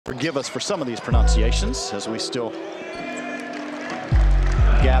Forgive us for some of these pronunciations as we still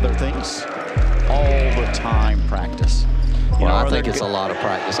gather things. All the time practice. Well, I think it's a lot of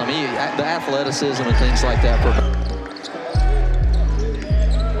practice. I mean, the athleticism and things like that.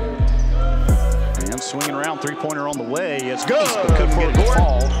 And swinging around, three-pointer on the way. It's good. Couldn't get it to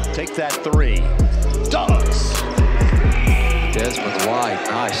fall. Take that three. Does. Desmond White,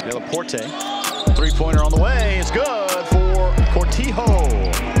 nice. Pointe, three-pointer on the way. It's good for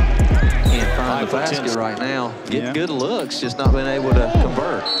Cortijo. Can't find the basket right now. Getting good looks, just not being able to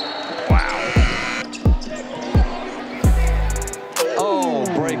convert. Wow. Oh,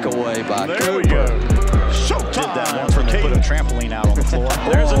 breakaway by there Cooper. We go. Showtime. Did that once when they put a trampoline out on the floor.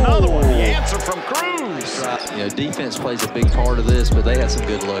 There's another one. The answer from Cruz. You know, defense plays a big part of this, but they had some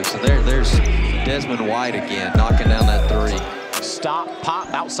good looks. And there's Desmond White again, knocking down that three. Stop,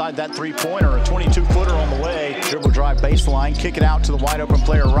 pop outside that three-pointer. A 22-footer on the way. Dribble drive baseline. Kick it out to the wide-open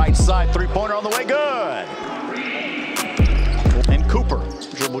player right side. Three-pointer on the way. Good. And Cooper.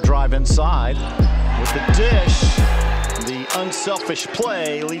 Dribble drive inside with the dish. The unselfish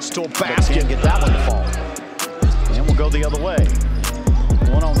play leads to a basket. Get that one to fall. And we'll go the other way.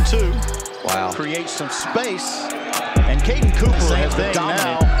 1-on-2. Wow. Creates some space. And Caden Cooper has been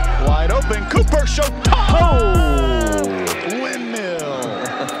dominant. Now wide open. Cooper showtime. Windmill.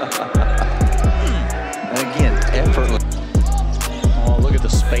 Again, effortless. Oh, look at the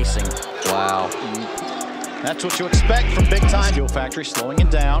spacing. Wow. That's what you expect from big time. Skill Factory slowing it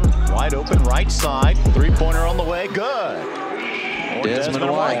down. Wide open right side. Three-pointer on the way. Good.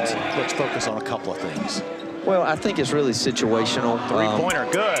 Desmond White. Let's focus on a couple of things. Well, I think it's really situational. Three-pointer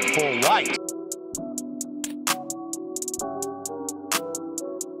good for White.